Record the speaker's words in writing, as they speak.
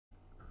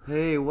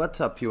Hey,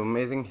 what's up, you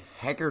amazing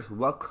hackers?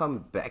 Welcome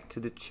back to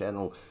the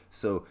channel.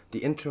 So, the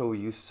intro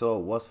you saw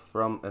was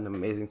from an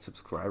amazing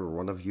subscriber,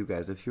 one of you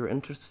guys. If you're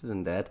interested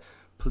in that,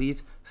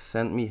 please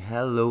send me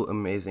hello,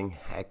 amazing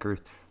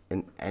hackers,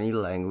 in any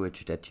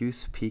language that you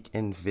speak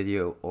in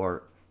video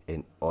or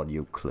in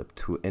audio clip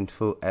to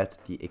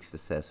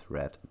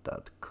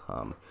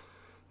info@thexssrat.com.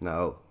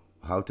 Now,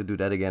 how to do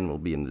that again will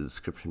be in the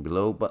description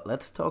below, but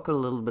let's talk a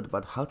little bit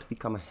about how to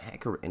become a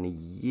hacker in a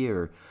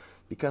year,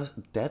 because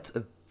that's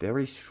a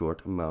very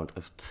short amount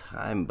of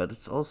time, but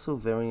it's also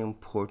very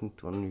important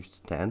to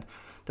understand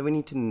that we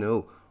need to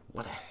know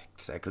what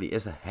exactly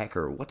is a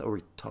hacker. What are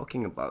we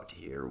talking about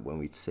here when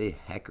we say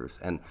hackers?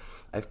 And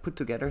I've put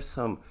together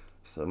some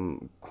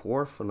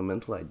core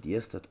fundamental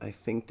ideas that I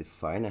think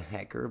define a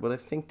hacker, but I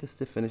think this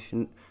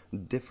definition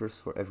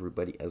differs for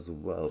everybody as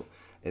well.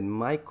 In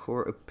my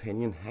core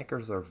opinion,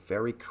 hackers are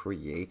very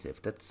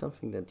creative. That's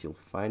something that you'll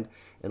find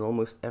in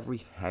almost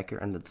every hacker,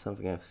 and that's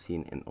something I've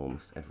seen in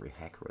almost every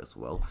hacker as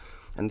well.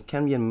 And it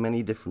can be in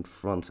many different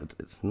fronts.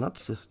 It's not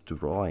just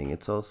drawing,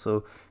 it's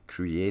also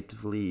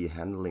creatively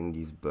handling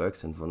these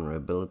bugs and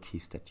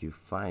vulnerabilities that you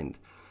find.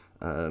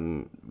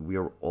 We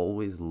are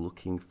always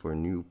looking for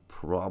new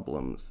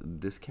problems.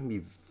 This can be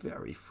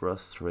very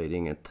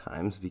frustrating at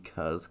times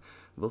because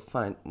we'll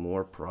find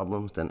more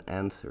problems than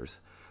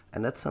answers.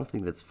 And that's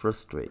something that's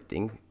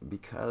frustrating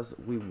because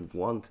we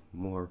want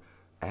more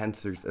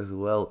answers as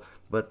well.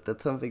 But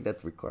that's something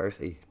that requires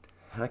a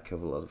heck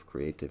of a lot of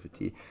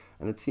creativity.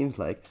 And it seems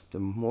like the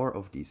more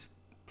of these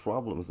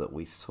problems that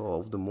we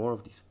solve, the more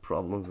of these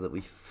problems that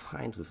we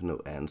find with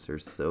no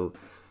answers. So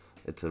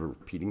it's a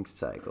repeating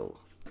cycle.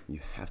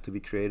 You have to be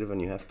creative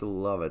and you have to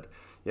love it.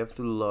 You have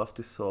to love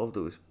to solve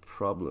those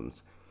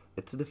problems.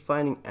 It's a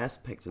defining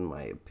aspect in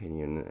my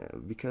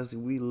opinion, because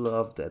we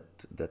love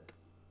that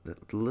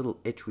little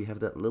itch. We have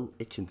that little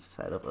itch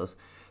inside of us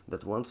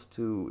that wants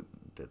to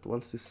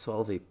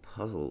solve a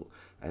puzzle,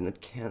 and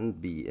it can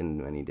be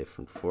in many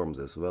different forms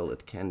as well.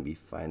 It can be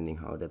finding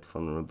how that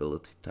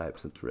vulnerability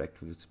types interact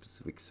with a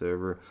specific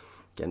server,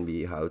 can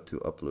be how to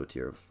upload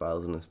your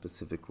files in a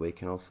specific way,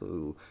 can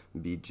also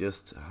be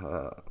just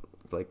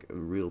like a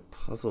real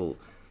puzzle.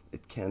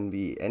 It can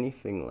be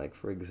anything. Like,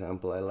 for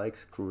example, I like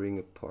screwing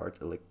apart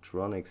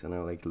electronics and I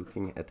like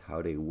looking at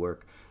how they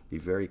work. Be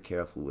very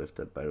careful with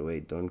that, by the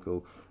way. Don't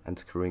go and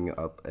screwing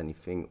up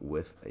anything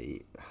with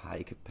a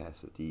high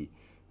capacity,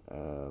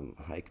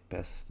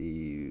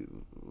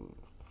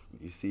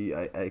 you see,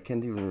 I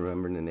can't even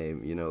remember the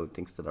name,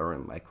 things that are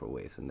in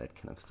microwaves and that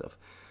kind of stuff,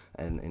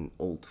 and in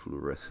old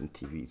fluorescent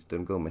TVs.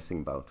 Don't go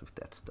messing about with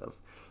that stuff.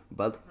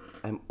 But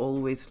I'm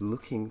always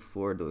looking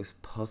for those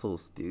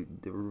puzzles.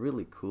 They're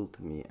really cool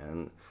to me,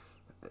 and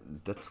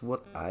that's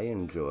what I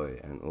enjoy.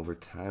 And over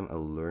time, I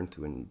learned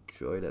to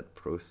enjoy that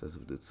process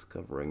of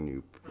discovering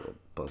new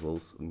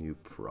puzzles, new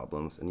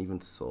problems, and even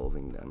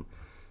solving them.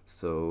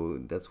 So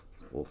that's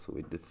also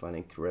a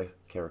defining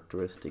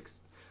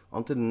characteristics.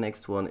 On to the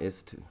next one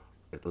is to,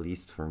 at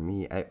least for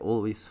me, I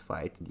always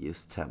fight the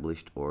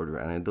established order.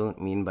 And I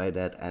don't mean by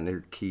that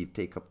anarchy,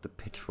 take up the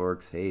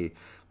pitchforks, hey,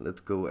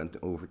 let's go and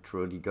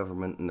overthrow the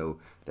government. No,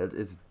 that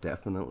is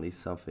definitely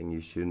something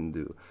you shouldn't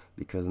do.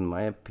 Because in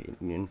my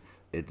opinion,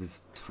 it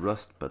is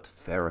trust but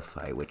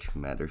verify which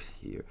matters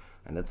here.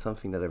 And that's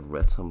something that I've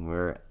read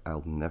somewhere.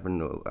 I'll never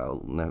know.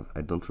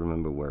 I don't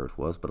remember where it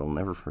was, but I'll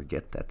never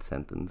forget that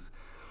sentence.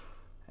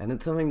 And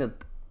it's something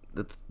that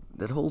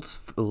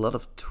holds a lot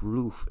of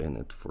truth in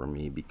it for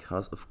me,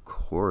 because of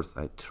course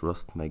I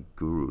trust my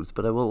gurus,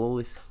 but I will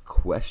always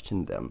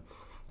question them.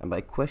 And by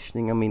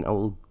questioning, I mean I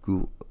will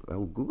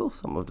Google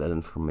some of that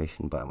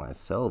information by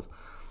myself.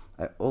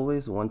 I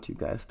always want you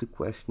guys to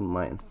question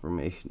my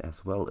information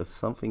as well. If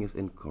something is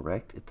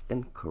incorrect, it's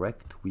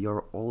incorrect. We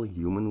are all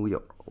human, we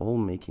are all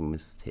making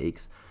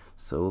mistakes.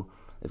 So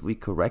if we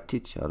correct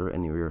each other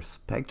in a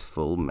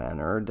respectful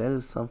manner, that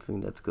is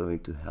something that's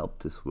going to help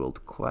this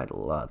world quite a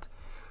lot.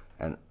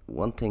 And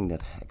one thing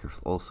that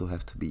hackers also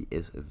have to be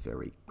is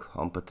very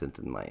competent,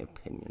 in my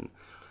opinion.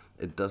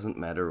 It doesn't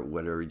matter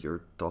whether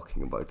you're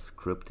talking about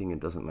scripting, it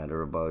doesn't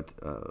matter about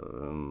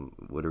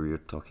whether you're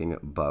talking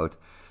about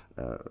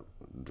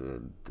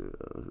the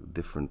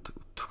different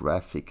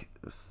traffic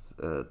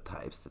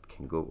types that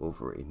can go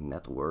over a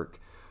network,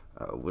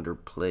 whether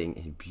playing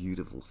a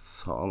beautiful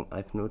song.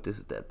 I've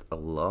noticed that a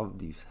lot of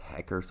these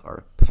hackers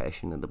are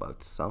passionate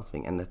about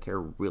something and that they're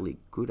really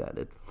good at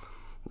it.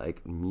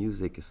 Like,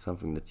 music is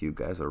something that you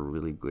guys are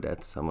really good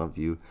at, some of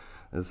you,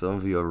 and some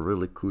of you are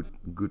really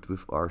good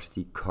with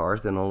RC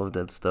cars and all of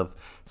that stuff.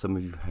 Some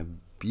of you have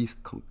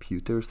beast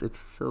computers. It's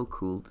so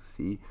cool to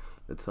see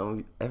that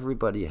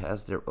everybody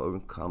has their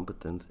own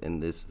competence in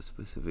this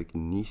specific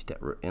niche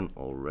that we're in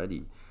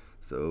already.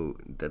 So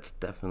that's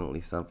definitely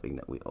something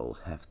that we all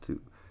have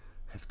to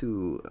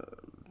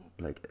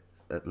like,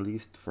 at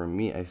least for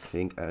me, I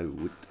think I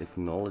would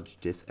acknowledge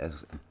this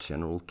as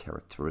general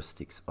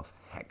characteristics of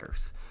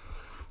hackers.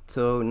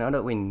 So now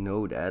that we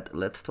know that,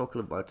 let's talk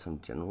about some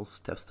general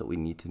steps that we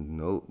need to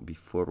know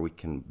before we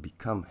can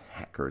become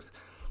hackers.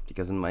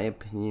 because in my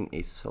opinion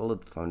a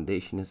solid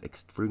foundation is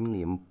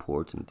extremely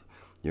important.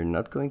 You're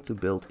not going to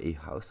build a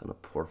house on a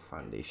poor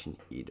foundation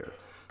either.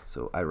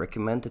 So I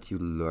recommend that you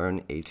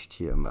learn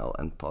HTML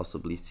and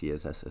possibly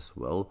CSS as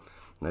well.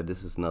 Now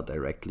this is not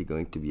directly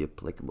going to be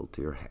applicable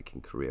to your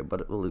hacking career,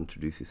 but it will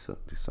introduce you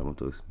to some of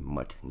those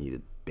much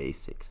needed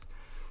basics.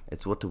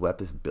 It's what the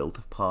web is built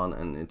upon,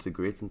 and it's a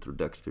great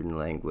introduction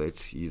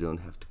language. You don't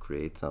have to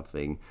create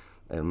something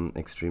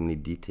extremely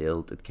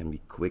detailed. It can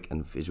be quick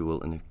and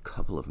visual in a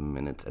couple of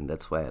minutes, and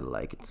that's why I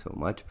like it so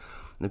much.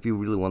 And if you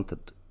really want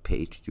that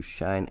page to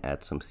shine,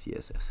 add some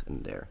CSS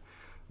in there.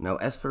 Now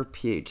as for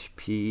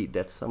PHP,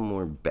 that's some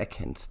more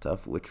backend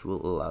stuff which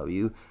will allow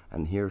you,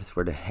 and here's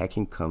where the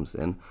hacking comes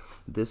in,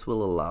 this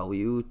will allow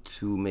you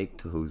to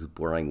make those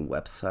boring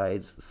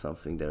websites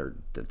something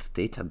that's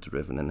data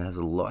driven and has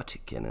a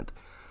logic in it.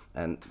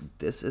 And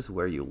this is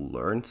where you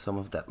learn some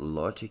of that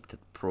logic,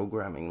 that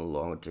programming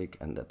logic,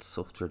 and that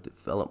software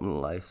development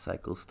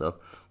lifecycle stuff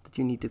that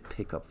you need to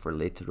pick up for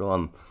later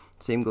on.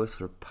 Same goes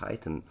for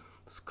Python.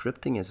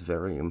 Scripting is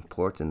very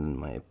important in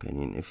my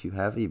opinion. If you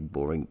have a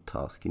boring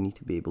task, you need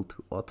to be able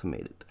to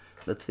automate it.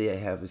 Let's say I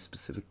have a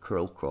specific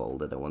curl crawl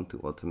that I want to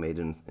automate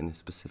in a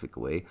specific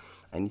way.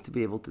 I need to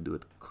be able to do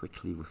it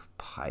quickly with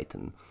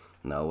Python.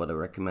 Now what I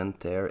recommend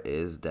there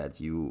is that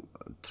you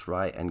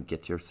try and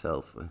get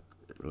yourself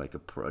like a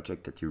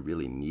project that you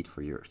really need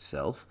for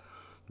yourself,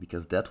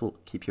 because that will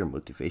keep your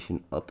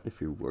motivation up if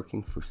you're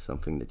working for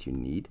something that you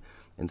need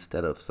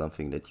instead of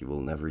something that you will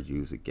never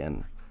use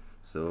again.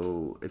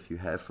 So if you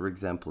have, for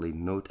example, a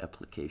Node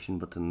application,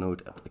 but the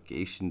Node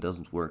application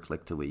doesn't work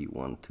like the way you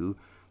want to,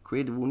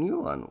 create a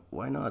new one.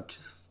 Why not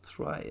just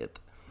try it?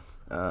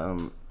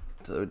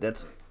 So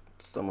that's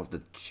some of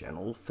the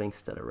general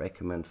things that I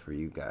recommend for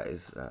you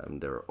guys.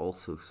 There are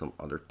also some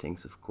other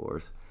things, of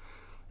course.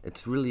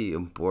 It's really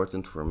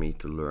important for me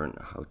to learn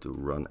how to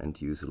run and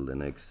use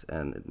Linux,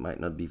 and it might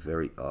not be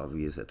very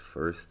obvious at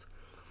first,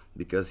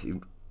 because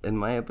in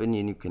my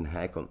opinion, you can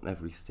hack on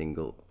every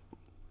single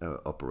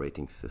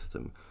operating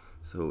system.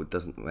 So it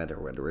doesn't matter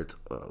whether it's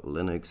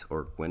Linux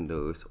or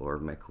Windows or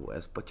Mac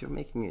OS, but you're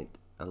making it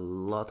a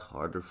lot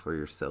harder for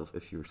yourself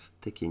if you're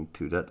sticking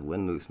to that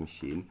Windows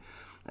machine.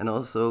 And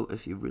also,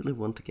 if you really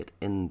want to get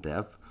in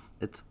depth,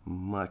 it's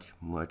much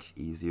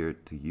easier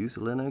to use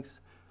Linux,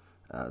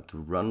 to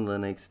run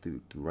Linux,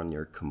 to run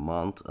your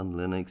command on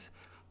Linux,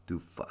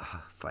 to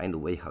find a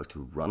way how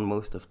to run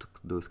most of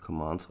those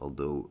commands.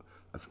 Although,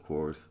 of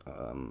course,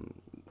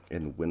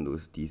 in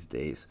Windows these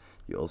days,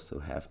 you also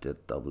have the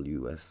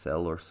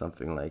WSL or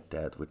something like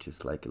that, which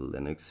is like a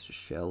Linux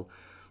shell.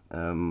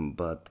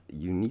 But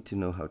you need to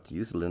know how to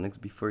use Linux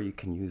before you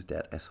can use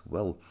that as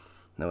well.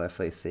 Now,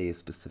 if I say a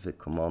specific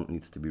command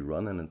needs to be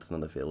run and it's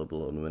not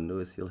available on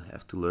Windows, you'll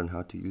have to learn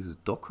how to use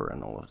Docker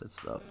and all of that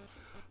stuff.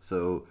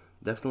 So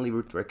definitely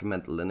would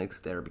recommend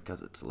Linux there,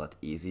 because it's a lot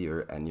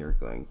easier and you're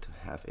going to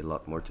have a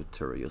lot more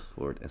tutorials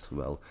for it as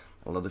well.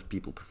 A lot of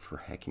people prefer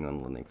hacking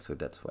on Linux, so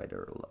that's why there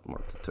are a lot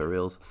more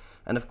tutorials.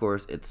 And of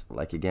course, it's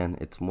like, again,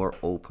 it's more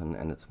open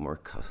and it's more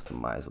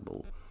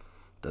customizable.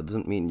 That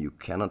doesn't mean you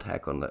cannot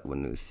hack on that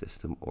Windows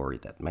system or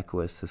that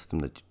macOS system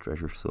that you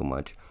treasure so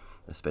much.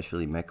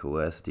 Especially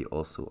macOS, they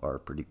also are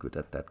pretty good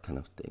at that kind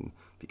of thing,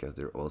 because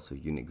they're also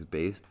Unix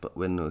based, but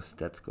Windows,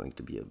 that's going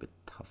to be a bit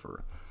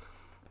tougher.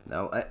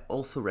 Now, I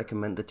also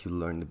recommend that you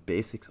learn the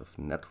basics of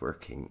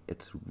networking.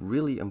 It's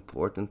really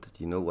important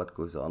that you know what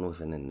goes on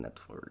within a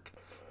network.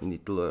 You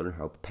need to learn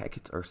how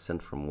packets are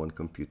sent from one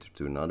computer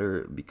to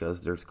another,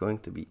 because there's going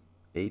to be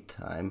a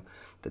time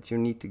that you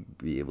need to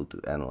be able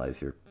to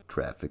analyze your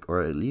traffic,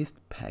 or at least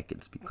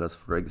packets. Because,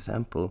 for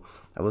example,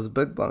 I was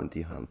bug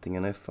bounty hunting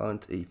and I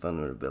found a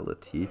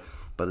vulnerability,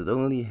 but it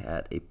only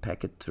had a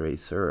packet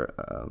tracer,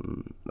 a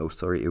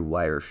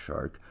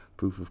Wireshark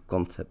proof of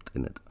concept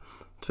in it.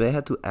 So I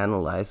had to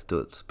analyze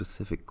the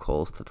specific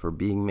calls that were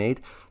being made,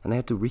 and I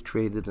had to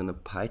recreate it in a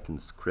Python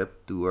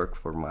script to work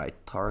for my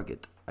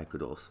target. I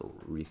could also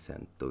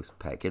resend those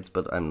packets,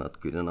 but I'm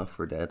not good enough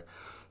for that.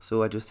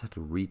 So I just had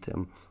to read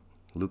them,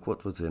 look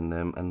what was in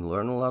them, and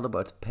learn a lot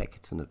about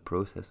packets in the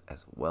process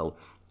as well.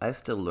 I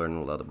still learn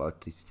a lot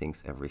about these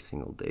things every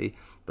single day,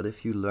 but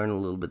if you learn a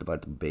little bit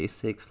about the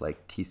basics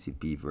like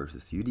TCP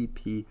versus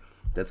UDP,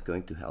 that's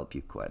going to help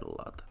you quite a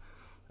lot.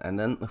 And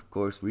then, of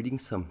course, reading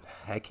some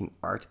hacking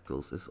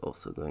articles is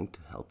also going to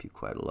help you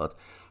quite a lot,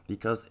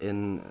 because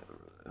in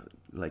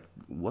like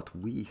what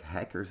we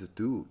hackers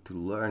do to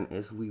learn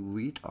is we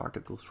read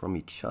articles from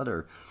each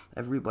other.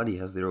 Everybody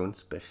has their own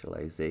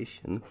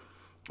specialization,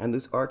 and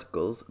those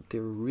articles,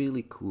 they're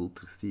really cool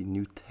to see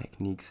new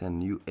techniques and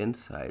new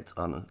insights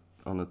on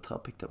a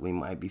topic that we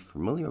might be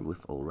familiar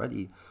with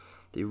already.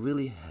 They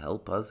really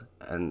help us,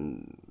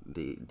 and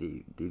they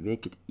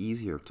make it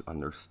easier to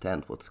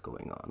understand what's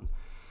going on.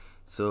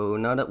 So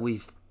now that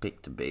we've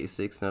picked the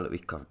basics, now that we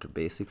covered the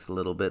basics a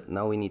little bit,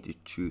 now we need to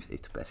choose a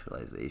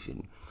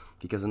specialization.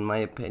 Because in my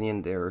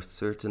opinion, there are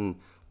certain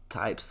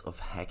types of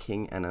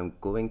hacking, and I'm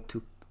going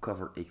to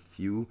cover a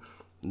few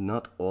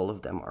Not all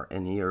of them are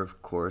in here,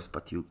 of course,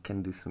 but you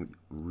can do some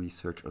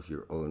research of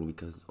your own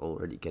because it's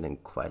already getting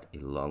quite a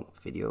long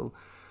video.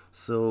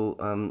 So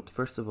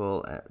first of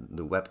all,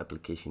 the web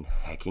application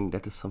hacking,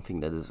 that is something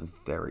that is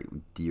very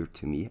dear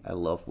to me. I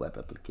love web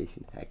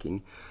application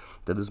hacking.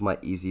 That is my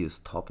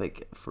easiest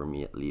topic, for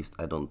me at least.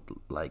 I don't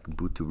like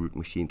boot to root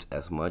machines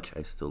as much.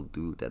 I still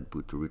do that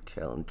boot to root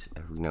challenge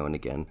every now and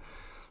again.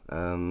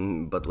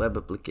 But web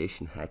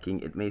application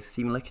hacking, it may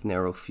seem like a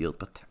narrow field,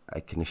 but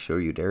I can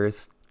assure you there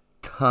is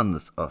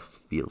tons of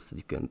fields that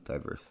you can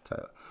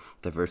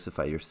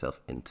diversify yourself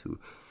into.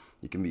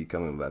 You can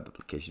become a web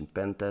application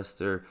pen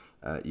tester,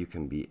 you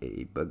can be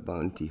a bug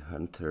bounty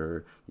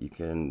hunter, you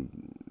can,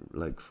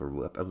 like for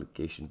web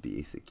application, be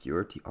a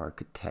security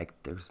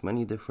architect. There's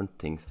many different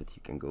things that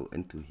you can go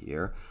into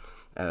here.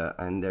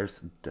 And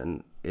there's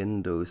then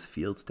in those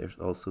fields, there's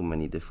also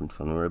many different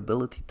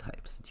vulnerability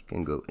types that you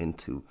can go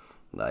into,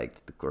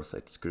 like the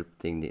cross-site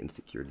scripting, the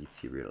insecurity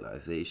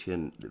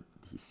serialization, the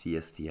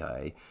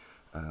CSTI.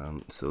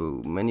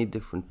 So many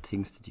different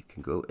things that you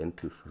can go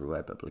into for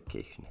web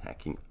application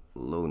hacking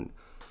alone.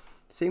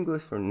 Same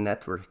goes for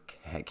network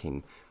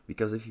hacking,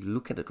 because if you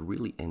look at it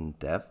really in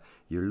depth,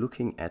 you're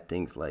looking at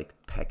things like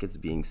packets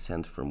being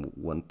sent from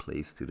one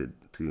place to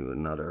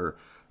another.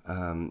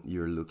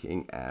 You're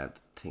looking at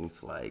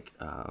things like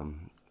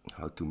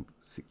how to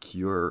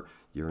secure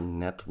your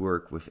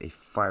network with a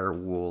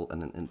firewall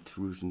and an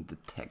intrusion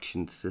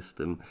detection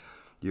system.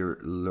 You're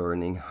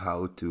learning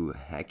how to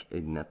hack a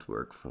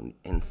network from the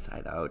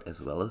inside out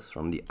as well as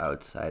from the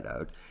outside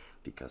out,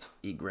 because of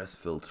egress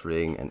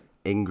filtering and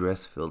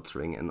ingress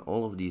filtering and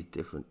all of these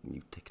different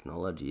new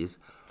technologies.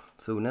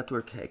 So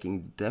network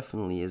hacking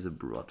definitely is a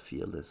broad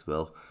field as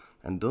well.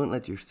 And don't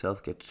let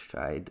yourself get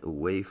shied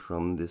away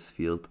from this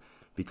field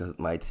because it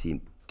might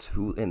seem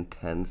too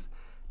intense.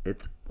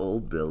 It all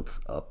builds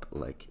up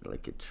like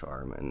a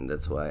charm, and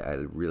that's why I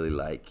really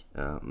like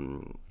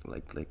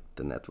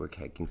the network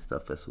hacking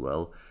stuff as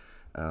well.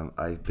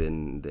 I've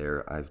been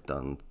there. I've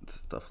done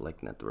stuff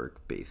like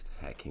network-based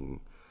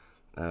hacking.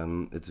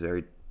 It's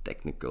very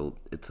technical.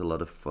 It's a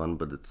lot of fun,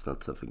 but it's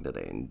not something that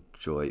I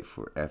enjoy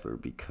forever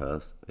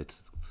because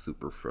it's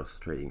super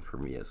frustrating for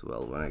me as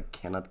well. When I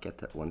cannot get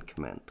that one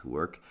command to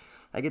work,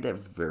 I get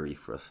very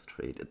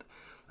frustrated.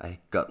 I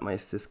got my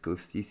Cisco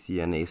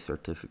CCNA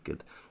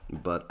certificate,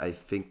 but I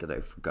think that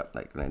I forgot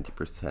like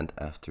 90%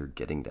 after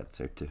getting that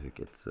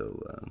certificate.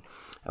 So,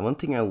 and one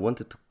thing I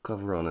wanted to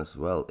cover on as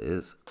well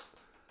is,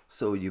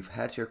 so you've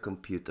had your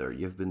computer,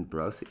 you've been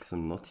browsing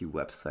some naughty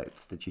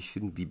websites that you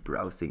shouldn't be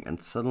browsing,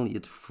 and suddenly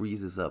it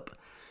freezes up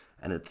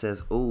and it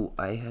says, oh,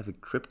 I have a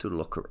crypto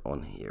locker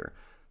on here.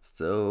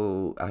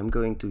 So I'm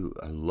going to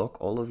lock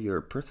all of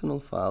your personal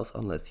files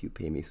unless you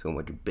pay me so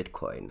much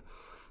Bitcoin.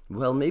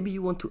 Well, maybe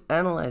you want to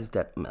analyze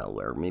that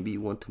malware. Maybe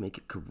you want to make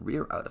a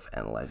career out of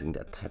analyzing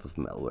that type of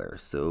malware.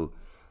 So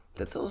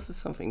that's also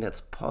something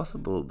that's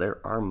possible. There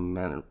are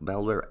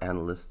malware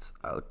analysts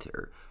out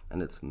there,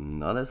 and it's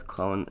not as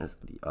common as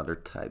the other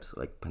types,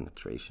 like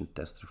penetration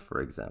tester,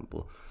 for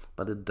example,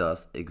 but it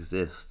does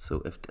exist.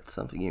 So if that's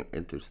something you're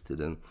interested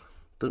in,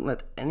 don't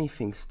let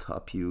anything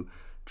stop you.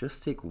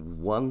 Just take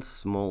one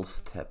small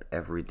step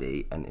every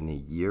day, and in a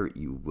year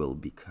you will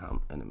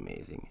become an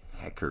amazing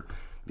hacker.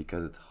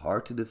 Because it's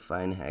hard to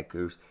define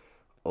hackers.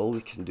 All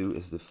we can do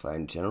is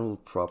define general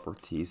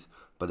properties,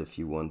 but if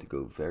you want to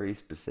go very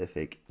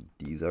specific,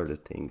 these are the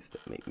things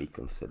that make me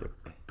consider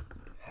a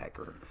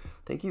hacker.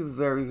 Thank you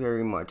very,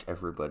 very much,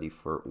 everybody,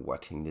 for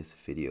watching this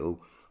video.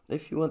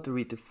 If you want to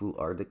read the full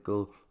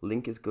article,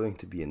 link is going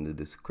to be in the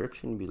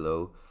description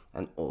below,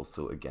 and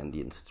also again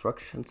the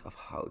instructions of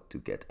how to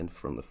get in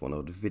front of one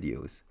of the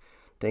videos.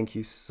 Thank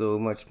you so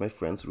much, my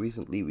friends.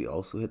 Recently, we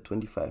also hit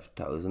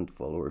 25,000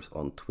 followers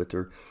on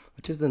Twitter,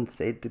 which is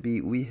insane to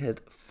be. We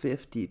hit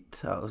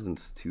 50,000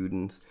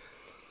 students.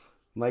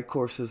 My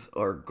courses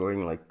are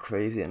going like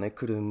crazy, and I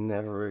could have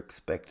never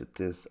expected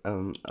this.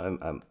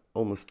 I'm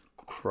almost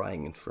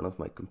crying in front of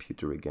my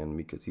computer again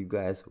because you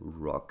guys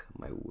rock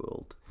my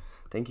world.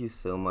 Thank you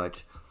so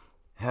much.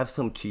 Have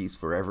some cheese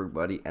for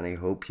everybody, and I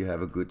hope you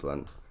have a good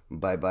one.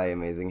 Bye bye,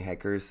 amazing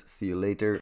hackers. See you later.